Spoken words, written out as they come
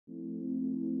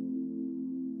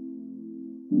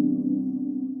Hey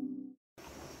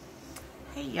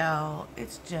y'all,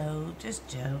 it's Joe, just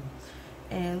Joe,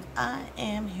 and I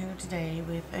am here today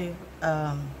with a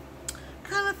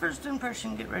kind of first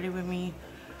impression get ready with me.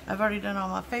 I've already done all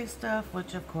my face stuff,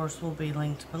 which of course will be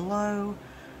linked below,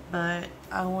 but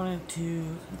I wanted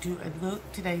to do a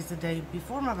look. Today's the day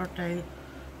before my birthday,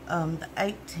 the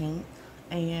 18th,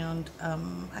 and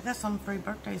I got some free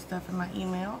birthday stuff in my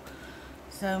email,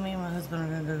 so me and my husband are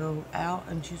going to go out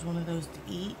and choose one of those to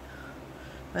eat.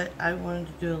 But I wanted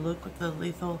to do a look with the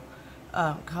Lethal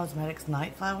Cosmetics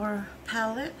Nightflower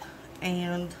palette.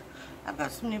 And I've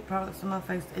got some new products on my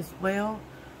face as well.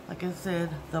 Like I said,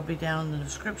 they'll be down in the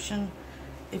description.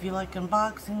 If you like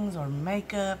unboxings or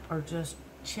makeup or just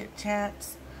chit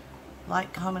chats,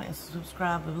 like, comment, and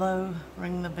subscribe below.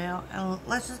 Ring the bell. And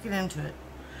let's just get into it.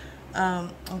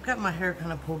 I've got my hair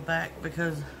kind of pulled back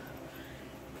because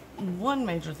one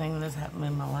major thing that's happened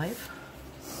in my life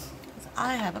is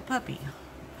I have a puppy.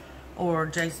 Or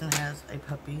Jason has a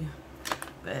puppy,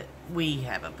 but we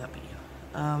have a puppy.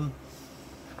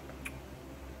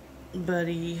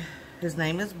 Buddy, his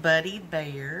name is Buddy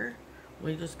Bear.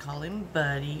 We just call him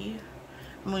Buddy.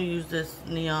 I'm going to use this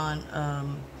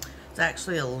neon, it's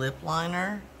actually a lip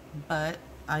liner, but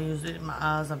I use it in my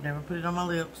eyes. I've never put it on my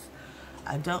lips.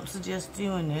 I don't suggest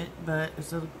doing it, but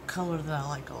it's a color that I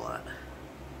like a lot.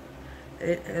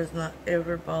 It has not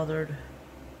ever bothered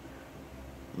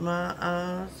my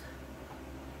eyes.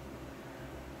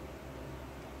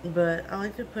 But I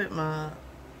like to put my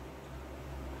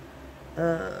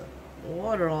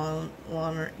waterline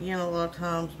liner in a lot of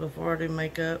times before I do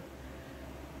makeup.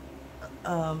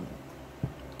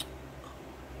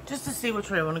 Just to see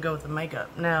which way I want to go with the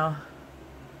makeup. Now,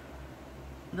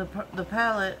 the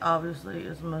palette obviously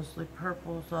is mostly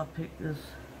purple, so I picked this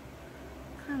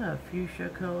kind of fuchsia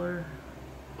color.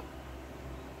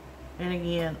 And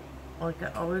again, like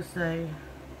I always say,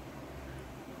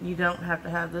 you don't have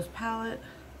to have this palette.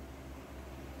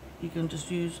 You can just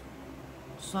use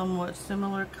somewhat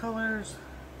similar colors.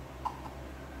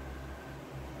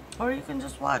 Or you can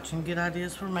just watch and get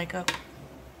ideas for makeup.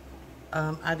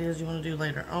 Ideas you want to do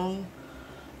later on.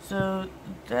 So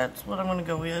that's what I'm going to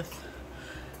go with.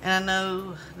 And I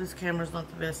know this camera's not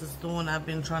the best. It's the one I've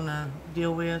been trying to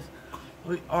deal with.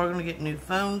 We are going to get new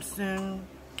phones soon.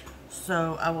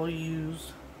 So I will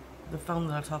use the phone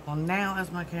that I talk on now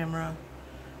as my camera,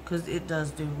 because it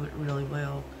does do it really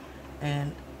well.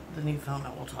 And the new phone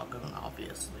I will talk on,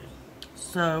 obviously.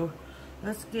 So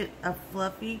let's get a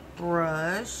fluffy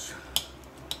brush.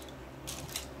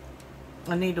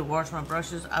 I need to wash my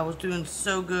brushes. I was doing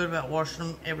so good about washing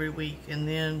them every week, and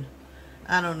then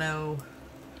I don't know,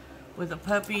 with the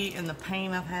puppy and the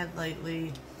pain I've had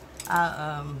lately,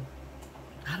 I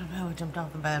don't know, I jumped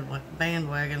off the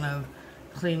bandwagon of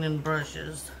cleaning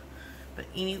brushes. But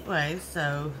anyway,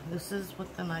 so this is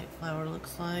what the Nightflower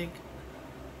looks like.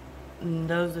 And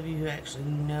those of you who actually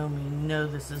know me know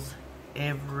this is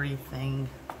everything.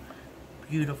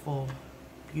 Beautiful,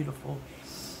 beautiful.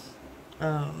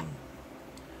 And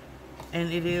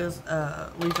it is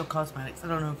Lethal Cosmetics. I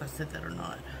don't know if I said that or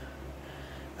not.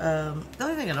 The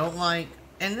only thing I don't like,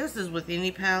 and this is with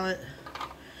any palette,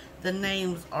 the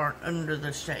names aren't under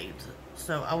the shades.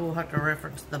 So I will have to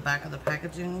reference the back of the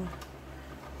packaging.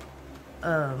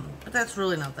 But that's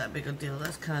really not that big a deal.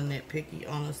 That's kind of nitpicky,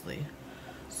 honestly.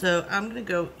 So I'm going to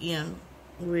go in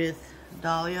with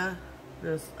Dahlia,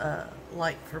 this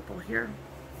light purple here.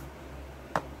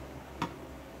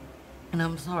 And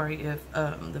I'm sorry if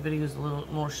the video is a little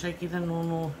more shaky than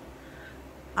normal.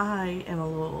 I am a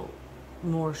little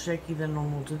more shaky than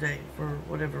normal today for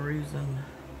whatever reason.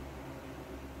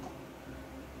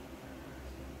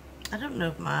 I don't know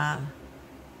if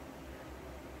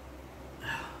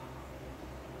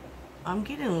I'm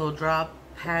getting a little dry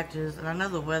patches, and I know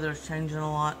the weather's changing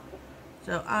a lot,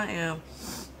 so I am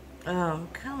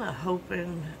kind of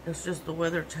hoping it's just the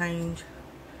weather change.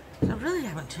 So I really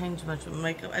haven't changed much of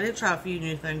makeup. I did try a few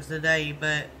new things today,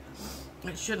 but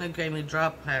it shouldn't have gave me dry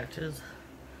patches.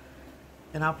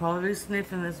 And I'll probably be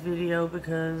sniffing this video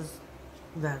because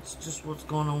that's just what's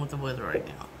going on with the weather right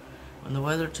now. When the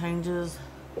weather changes,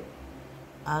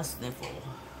 I sniffle.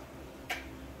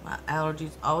 My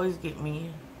allergies always get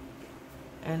me.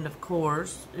 And of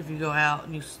course, if you go out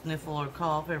and you sniffle or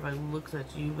cough, everybody looks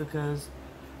at you because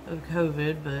of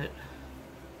COVID, but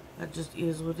that just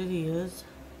is what it is.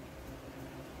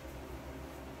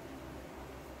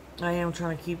 I am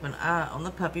trying to keep an eye on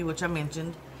the puppy, which I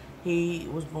mentioned. He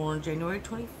was born January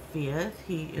 25th.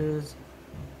 He is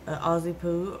an Aussie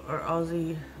Poo or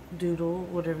Aussie Doodle,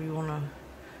 whatever you want to.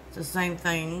 It's the same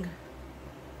thing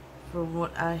from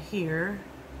what I hear.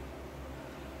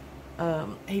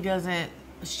 He doesn't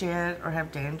shed or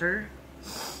have dander,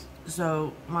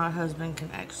 so my husband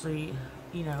can actually,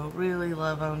 you know, really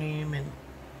love on him and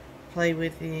play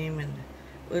with him, and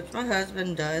which my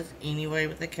husband does anyway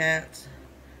with the cats,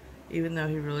 even though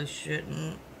he really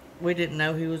shouldn't. We didn't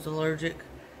know he was allergic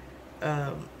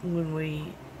when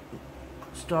we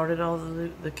started all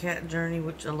the cat journey,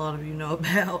 which a lot of you know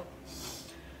about.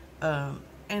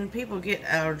 And people get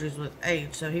allergies with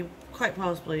age, so he quite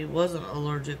possibly wasn't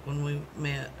allergic when we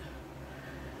met.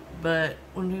 But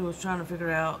when he was trying to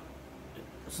figure out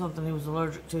something he was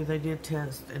allergic to, they did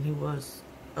test, and he was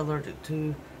allergic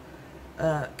to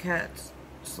cats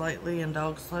slightly and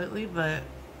dogs slightly. But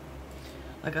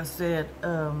like I said,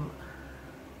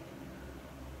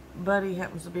 Buddy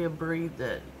happens to be a breed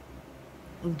that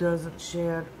doesn't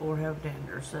shed or have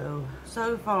dander.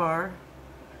 So far,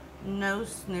 no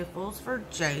sniffles for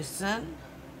Jason.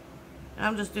 And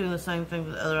I'm just doing the same thing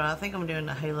with the other eye. I think I'm doing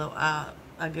the halo eye.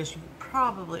 I guess you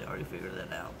probably already figured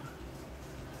that out.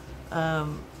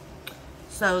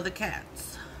 So the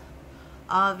cats.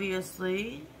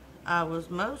 Obviously, I was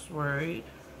most worried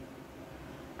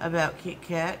about Kit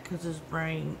Kat because his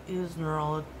brain is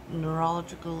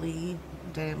neurologically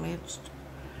damaged,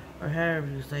 or however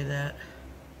you say that.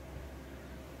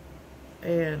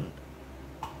 And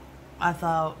I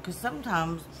thought, because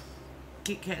sometimes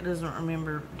Kit Kat doesn't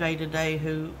remember day to day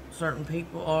who certain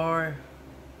people are,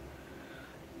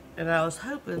 and I was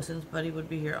hoping, since Buddy would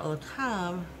be here all the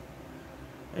time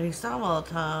and he saw him all the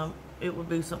time, it would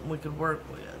be something we could work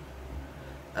with.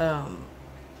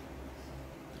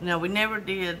 Now, we never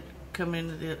did come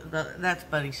into this. That's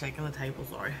Buddy shaking the table,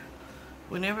 sorry.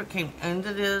 We never came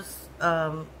into this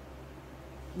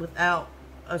without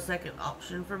a second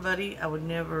option for Buddy. I would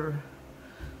never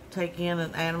take in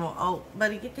an animal. Oh,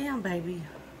 Buddy, get down, baby.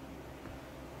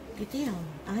 Get down.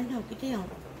 I know, get down.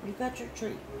 You got your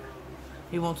treat.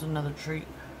 He wants another treat.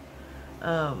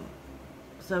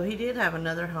 So he did have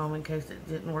another home in case it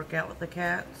didn't work out with the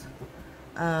cats.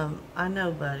 I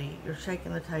know, Buddy. You're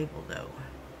shaking the table, though.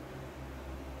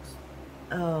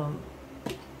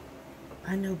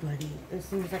 I know, Buddy. It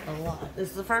seems like a lot. This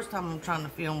is the first time I'm trying to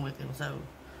film with him, so.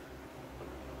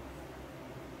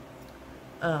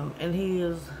 And he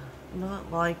is not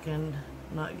liking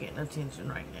not getting attention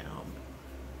right now.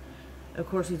 Of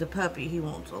course, he's a puppy. He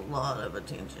wants a lot of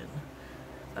attention.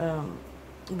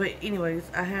 But anyways,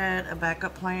 I had a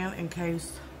backup plan in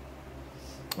case,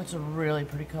 it's a really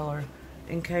pretty color,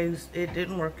 in case it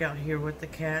didn't work out here with the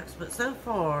cats. But so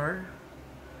far,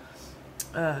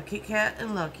 Kit Kat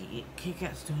and Lucky, Kit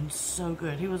Kat's doing so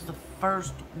good. He was the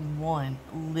first one,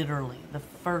 literally, the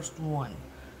first one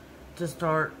to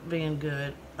start being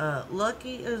good.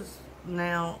 Lucky is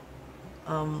now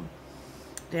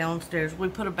downstairs. We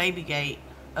put a baby gate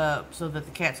up so that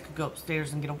the cats could go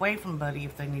upstairs and get away from Buddy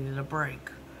if they needed a break.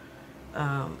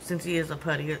 Since he is a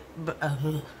puppy,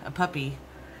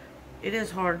 it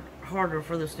is harder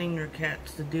for the senior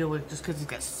cats to deal with just because he's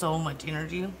got so much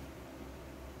energy.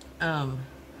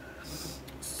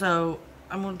 So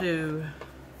I'm gonna do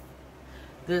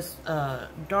this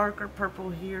darker purple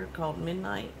here called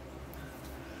Midnight.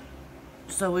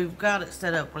 So we've got it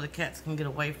set up where the cats can get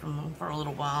away from them for a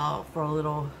little while, for a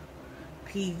little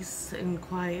peace and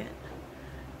quiet.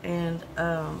 And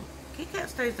Kit Kat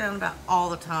stays down about all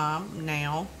the time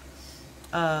now.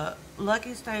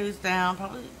 Lucky stays down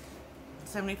probably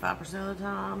 75% of the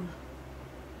time.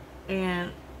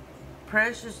 And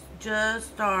Precious just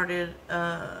started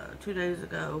 2 days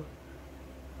ago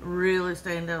really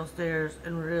staying downstairs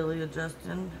and really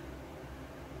adjusting.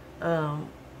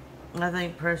 I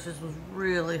think Precious was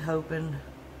really hoping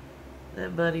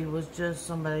that Buddy was just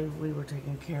somebody we were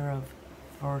taking care of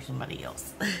for somebody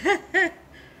else.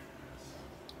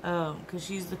 Because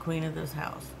she's the queen of this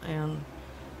house. And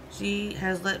she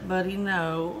has let Buddy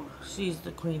know she's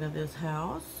the queen of this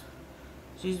house.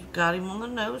 She's got him on the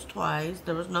nose twice.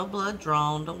 There was no blood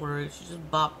drawn, don't worry. She just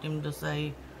bopped him to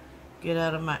say, get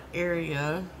out of my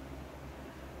area.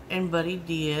 And Buddy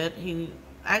did. He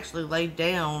actually laid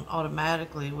down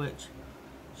automatically, which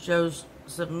shows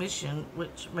submission,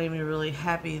 which made me really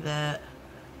happy that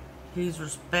he's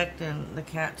respecting the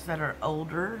cats that are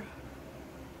older.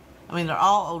 I mean, they're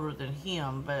all older than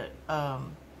him, but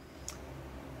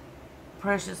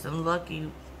Precious and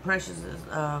Lucky, Precious is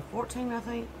 14, I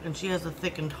think, and she has a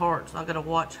thickened heart, so I gotta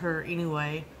watch her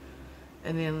anyway.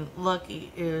 And then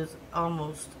Lucky is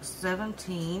almost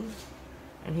 17,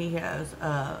 and he has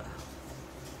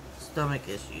stomach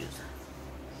issues.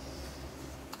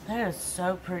 That is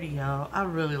so pretty, y'all. I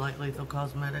really like Lethal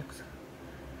Cosmetics.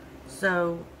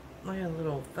 So, I got a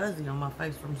little fuzzy on my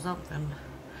face from something.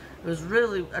 It was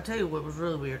really, I tell you what was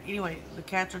really weird. Anyway, the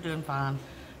cats are doing fine.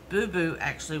 Boo Boo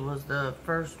actually was the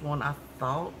first one I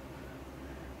thought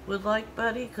would like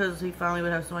Buddy, because he finally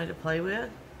would have somebody to play with.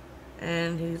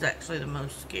 And he's actually the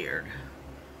most scared.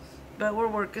 But we're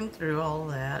working through all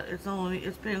of that.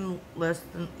 It's been less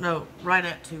than, no, right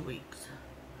at 2 weeks.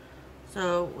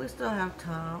 So we still have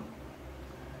time.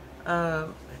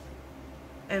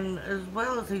 And as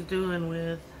well as he's doing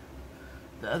with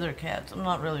the other cats, I'm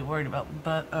not really worried about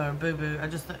Boo Boo. I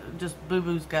just Boo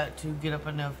Boo's got to get up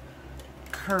enough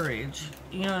courage,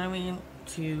 you know what I mean,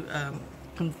 to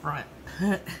confront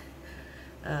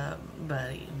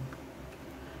Buddy.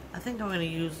 I think I'm going to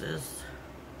use this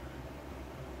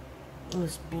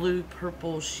blue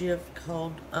purple shift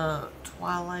called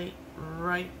Twilight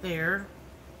right there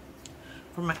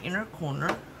for my inner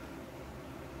corner.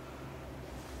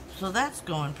 So that's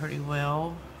going pretty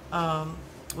well.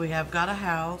 We have got a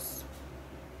house.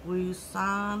 We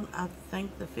signed, I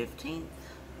think, the 15th.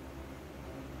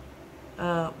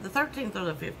 The 13th or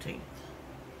the 15th.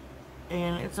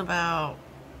 And it's about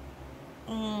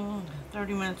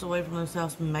 30 minutes away from this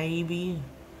house, maybe,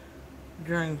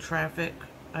 during traffic,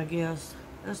 I guess.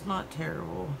 That's not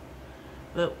terrible.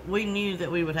 But we knew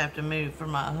that we would have to move for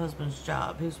my husband's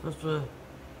job. He's supposed to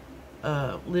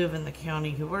live in the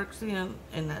county he works in,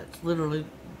 and that's literally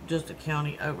just a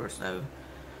county over, so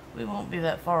we won't be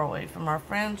that far away from our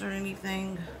friends or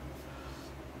anything.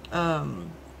 It's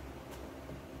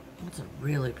a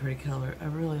really pretty color. I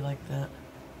really like that.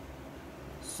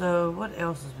 So what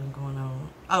else has been going on?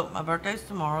 Oh, my birthday's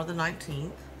tomorrow, the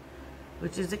 19th,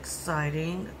 which is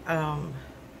exciting. I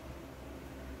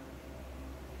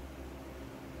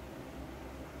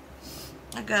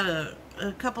got a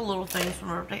couple little things for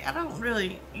my birthday. I don't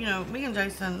really, you know, me and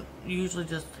Jason usually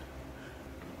just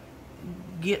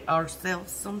get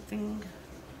ourselves something.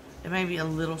 It may be a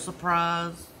little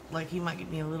surprise. Like, he might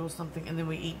get me a little something, and then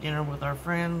we eat dinner with our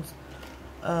friends.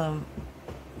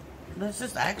 That's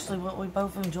just actually what we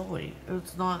both enjoy.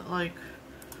 It's not like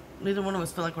neither one of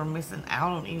us feel like we're missing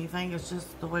out on anything. It's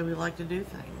just the way we like to do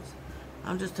things.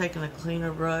 I'm just taking a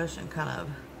cleaner brush and kind of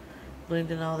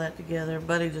blending all that together.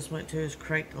 Buddy just went to his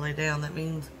crate to lay down. That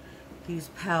means he's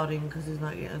pouting because he's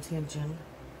not getting attention.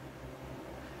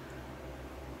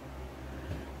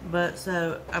 But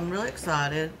so I'm really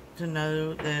excited to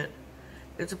know that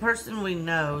it's a person we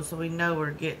know, so we know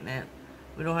we're getting it.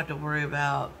 We don't have to worry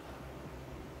about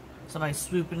somebody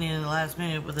swooping in the last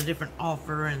minute with a different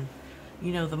offer, and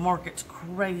you know, the market's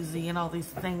crazy and all these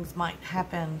things might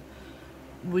happen.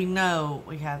 We know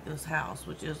we have this house,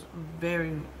 which is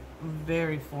very,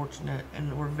 very fortunate,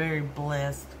 and we're very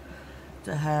blessed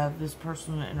to have this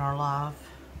person in our life.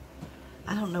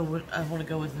 I don't know what I want to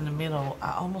go with in the middle.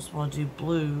 I almost want to do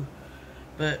blue,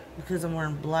 but because I'm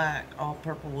wearing black, all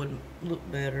purple would look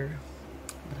better.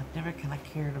 But I've never kind of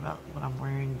cared about what I'm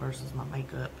wearing versus my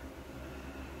makeup.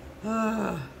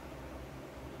 I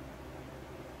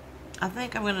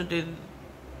think I'm going to do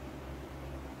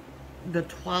the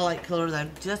twilight color that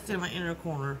I've just did in my inner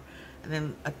corner, and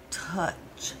then a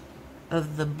touch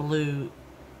of the blue,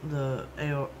 the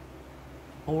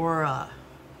Aura.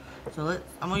 So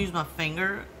I'm going to use my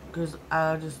finger, because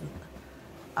I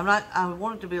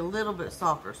want it to be a little bit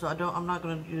softer, so I'm not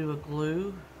going to do a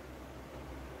glue.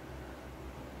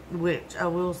 Which I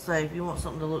will say, if you want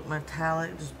something to look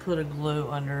metallic, just put a glue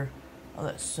under. Oh,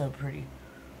 that's so pretty.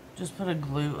 Just put a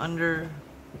glue under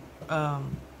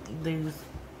these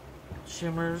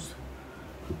shimmers,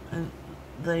 and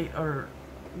they are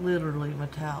literally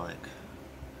metallic.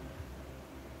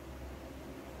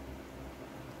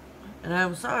 And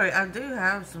I'm sorry, I do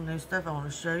have some new stuff I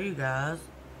want to show you guys.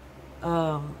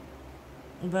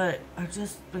 But I've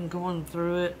just been going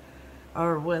through it.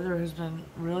 Our weather has been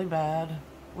really bad,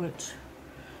 which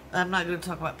I'm not going to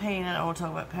talk about pain. I don't want to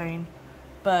talk about pain,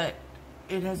 but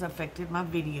it has affected my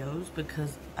videos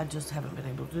because I just haven't been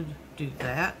able to do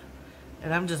that.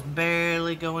 And I'm just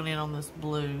barely going in on this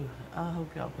blue. I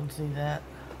hope y'all can see that.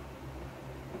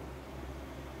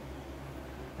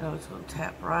 Oh, it's going to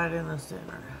tap right in the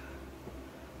center.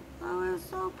 Oh, it's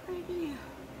so pretty.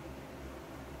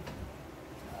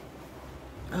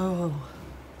 Oh,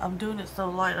 I'm doing it so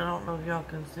light, I don't know if y'all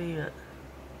can see it.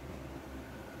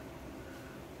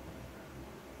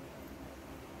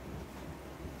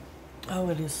 Oh,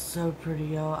 it is so pretty,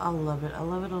 y'all. I love it. I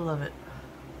love it. I love it.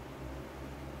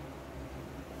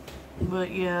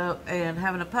 But yeah, and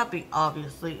having a puppy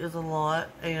obviously is a lot,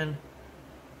 and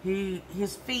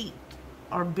his feet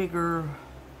are bigger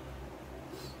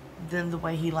than the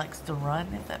way he likes to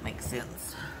run, if that makes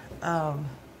sense.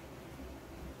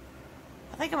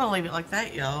 I think I'm gonna leave it like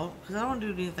that, y'all, because I don't want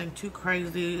to do anything too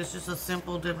crazy. It's just a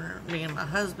simple dinner, me and my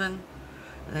husband,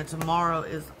 and then tomorrow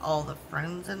is all the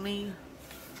friends and me.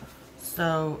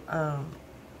 So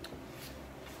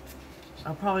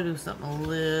I'll probably do something a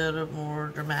little more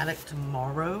dramatic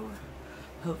tomorrow.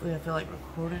 Hopefully I feel like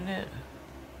recording it.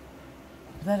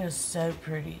 That is so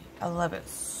pretty. I love it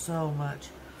so much.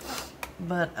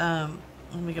 But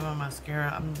let me get my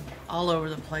mascara. I'm all over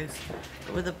the place.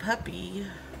 But with the puppy,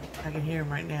 I can hear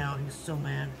him right now. He's so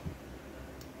mad.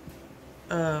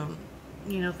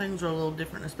 You know, things are a little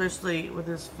different, especially with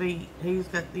his feet. He's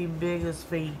got the biggest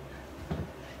feet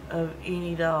of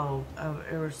any dog I've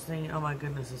ever seen. Oh my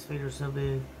goodness, his feet are so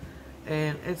big.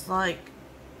 And it's like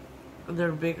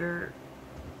they're bigger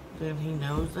than he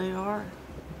knows they are.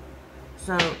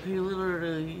 So he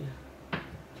literally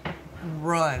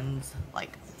runs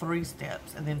like 3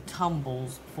 steps and then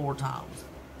tumbles 4 times.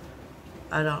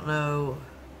 I don't know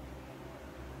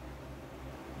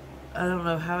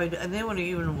how he does. And then when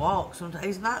he even walks, sometimes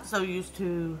he's not so used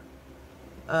to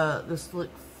the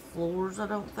slick floors, I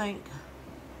don't think.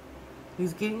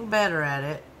 He's getting better at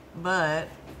it, but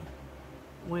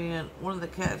when one of the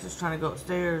cats is trying to go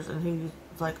upstairs and he's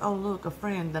like, oh look, a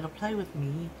friend that'll play with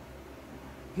me,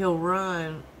 he'll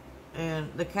run,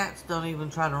 and the cats don't even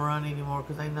try to run anymore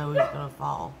because they know he's gonna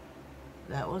fall.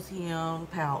 That was him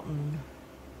pouting.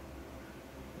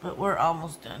 But we're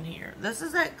almost done here. This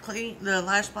is that clean, the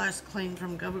Lash Blast Clean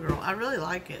from CoverGirl. I really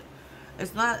like it.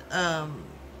 It's not,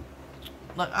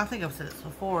 like I think I've said this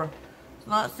before, it's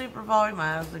not super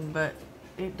volumizing, but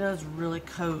it does really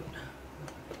coat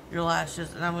your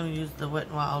lashes. And I'm going to use the Wet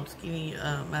n Wild Skinny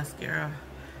mascara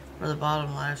for the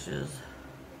bottom lashes.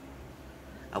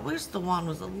 I wish the wand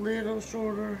was a little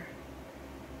shorter,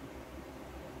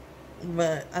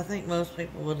 but I think most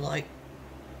people would like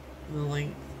the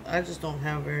length. I just don't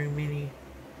have very many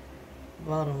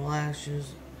bottom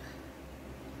lashes.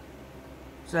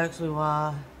 It's actually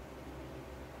why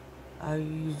I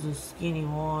use the skinny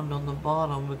wand on the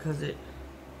bottom, because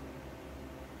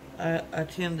I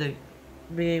tend to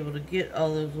be able to get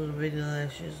all those little bitty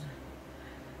lashes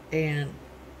and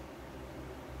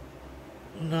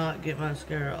not get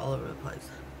mascara all over the place.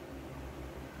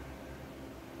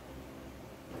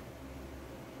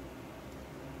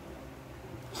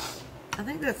 I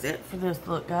think that's it for this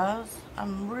look, guys.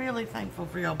 I'm really thankful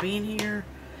for y'all being here.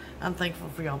 I'm thankful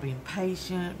for y'all being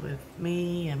patient with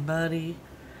me and Buddy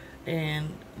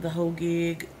and the whole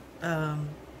gig. I'm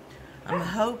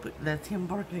hoping that's him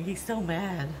barking. He's so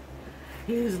mad.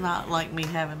 He does not like me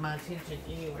having my attention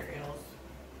anywhere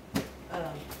else.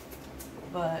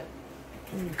 But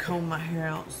I'm gonna comb my hair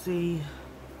out and see.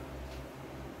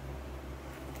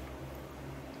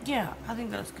 Yeah, I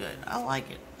think that's good. I like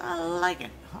it. I like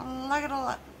it. I like it a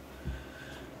lot.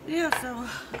 Yeah, so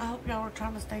I hope y'all are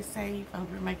trying to stay safe. I hope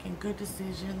you're making good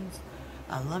decisions.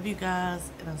 I love you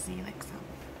guys, and I'll see you next time.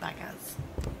 Bye, guys.